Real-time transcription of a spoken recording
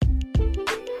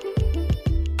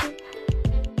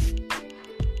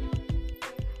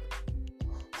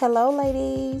Hello,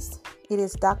 ladies. It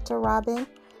is Dr. Robin,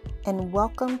 and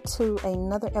welcome to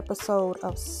another episode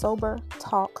of Sober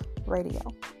Talk Radio.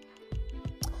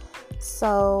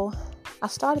 So, I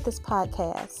started this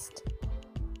podcast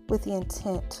with the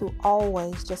intent to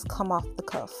always just come off the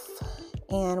cuff.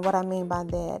 And what I mean by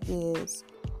that is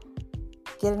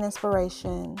get an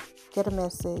inspiration, get a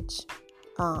message,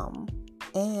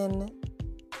 and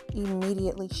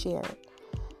immediately share it.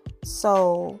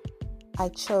 So, I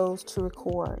chose to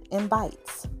record in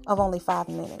bites of only 5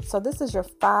 minutes. So this is your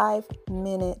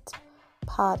 5-minute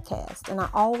podcast. And I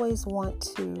always want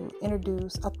to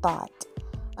introduce a thought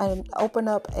and open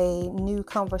up a new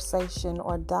conversation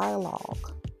or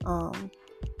dialogue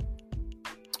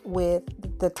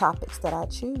with the topics that I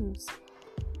choose.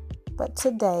 But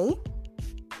today,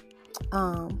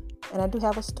 and I do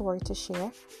have a story to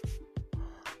share.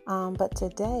 But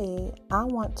today I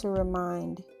want to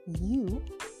remind you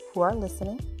who are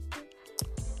listening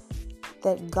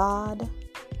that God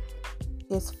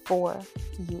is for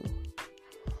you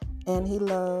and He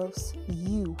loves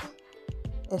you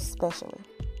especially.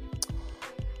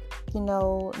 You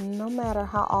know, no matter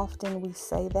how often we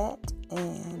say that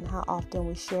and how often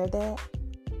we share that,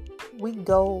 we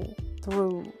go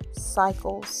through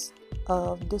cycles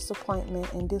of disappointment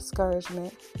and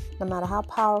discouragement. No matter how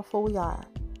powerful we are,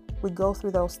 we go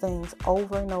through those things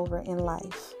over and over in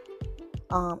life.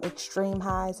 Extreme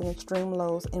highs and extreme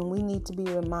lows, and we need to be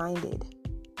reminded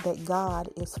that God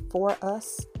is for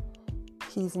us.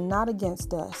 He's not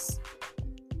against us,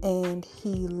 and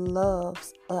He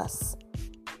loves us.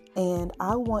 And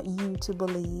I want you to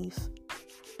believe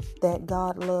that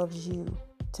God loves you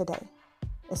today,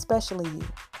 especially you.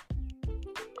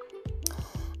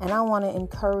 And I want to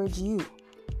encourage you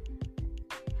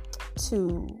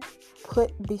to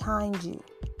put behind you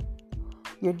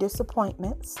your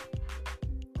disappointments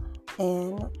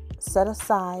and set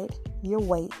aside your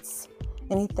weights,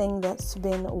 anything that's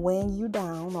been weighing you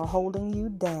down or holding you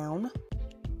down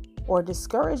or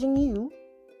discouraging you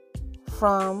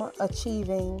from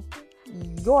achieving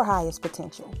your highest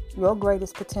potential, your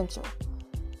greatest potential,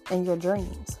 and your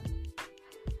dreams.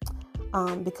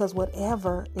 Because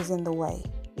whatever is in the way,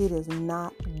 it is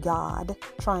not God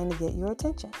trying to get your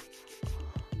attention.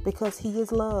 Because He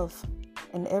is love,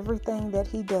 and everything that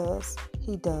He does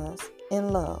in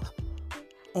love.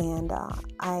 And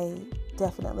I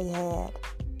definitely had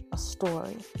a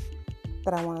story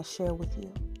that I want to share with you.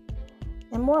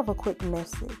 And more of a quick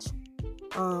message.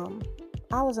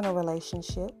 I was in a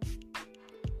relationship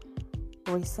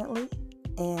recently,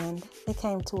 and it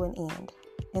came to an end.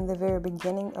 In the very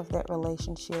beginning of that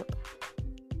relationship,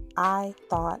 I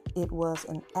thought it was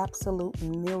an absolute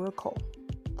miracle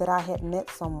that I had met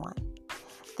someone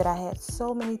that I had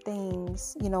so many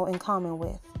things, in common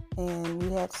with. And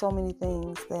we had so many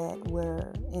things that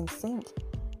were in sync.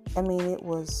 I mean, it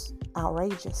was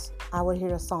outrageous. I would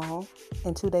hear a song,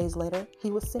 and 2 days later,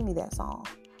 he would send me that song.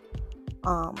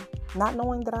 Not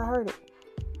knowing that I heard it.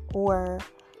 Or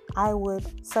I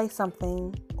would say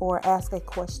something or ask a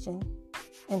question,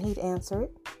 and he'd answer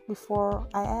it before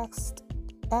I asked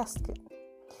it.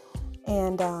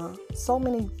 And so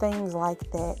many things like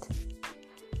that.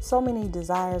 So many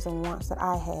desires and wants that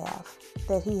I have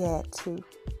that he had too.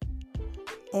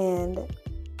 And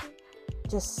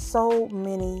just so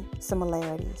many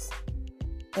similarities.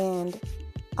 And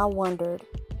I wondered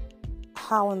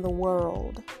how in the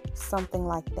world something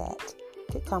like that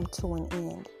could come to an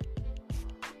end.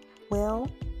 Well,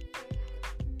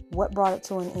 what brought it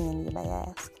to an end, you may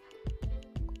ask?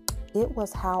 It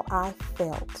was how I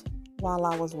felt while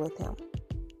I was with him.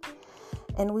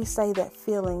 And we say that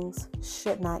feelings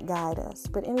should not guide us.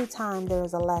 But anytime there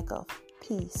is a lack of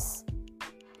peace,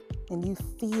 and you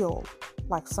feel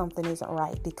like something isn't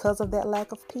right because of that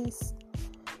lack of peace,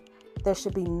 there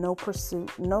should be no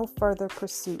further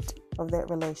pursuit of that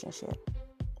relationship.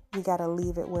 You got to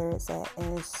leave it where it's at.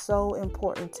 And it's so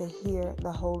important to hear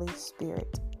the Holy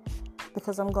Spirit,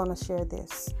 because I'm going to share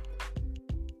this.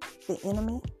 The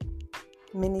enemy,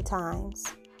 many times,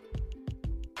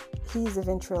 he's a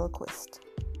ventriloquist.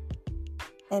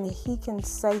 And he can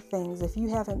say things, if you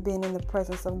haven't been in the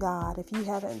presence of God, if you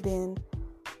haven't been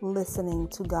listening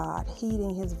to God,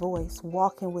 heeding His voice,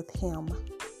 walking with Him.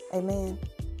 Amen.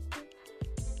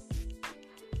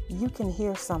 You can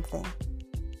hear something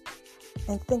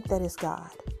and think that it's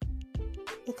God.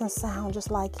 It can sound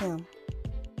just like Him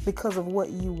because of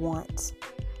what you want.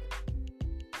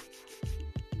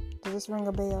 Does this ring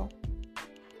a bell?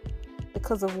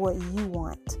 Because of what you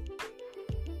want.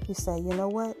 You say, you know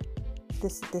what?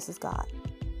 This is God.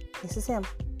 This is Him.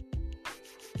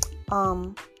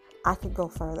 I could go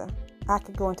further. I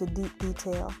could go into deep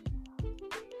detail.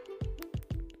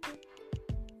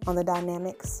 on the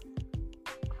dynamics,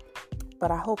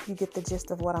 but I hope you get the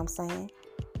gist of what I'm saying.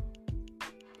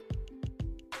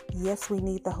 Yes, we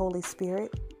need the Holy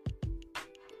Spirit,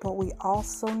 but we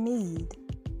also need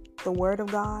the Word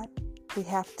of God. We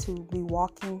have to be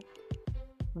walking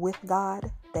with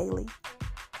God daily,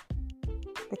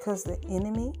 because the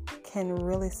enemy can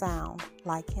really sound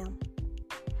like him.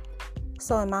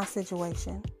 So in my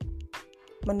situation,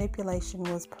 manipulation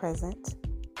was present,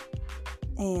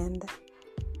 and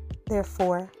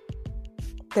therefore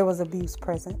there was abuse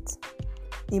present.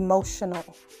 Emotional.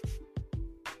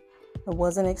 It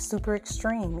wasn't super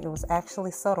extreme. It was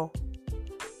actually subtle,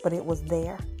 but it was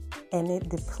there, and it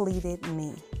depleted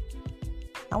me.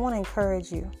 I want to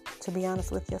encourage you to be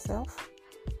honest with yourself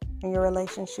in your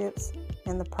relationships,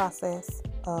 in the process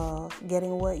of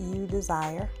getting what you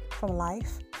desire from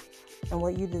life and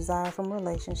what you desire from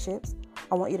relationships.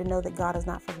 I want you to know that God has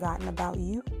not forgotten about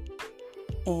you.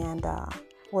 And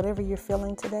whatever you're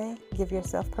feeling today, give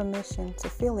yourself permission to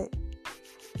feel it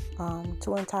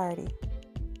to entirety.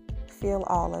 Feel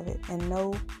all of it and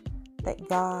know that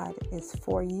God is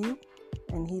for you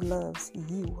and He loves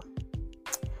you.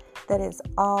 That is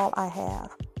all I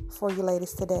have for you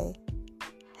ladies today.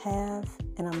 Have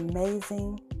an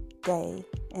amazing day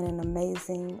and an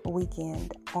amazing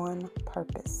weekend on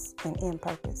purpose and in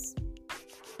purpose.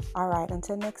 All right,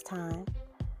 until next time,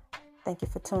 thank you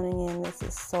for tuning in. This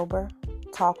is Sober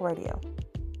Talk Radio.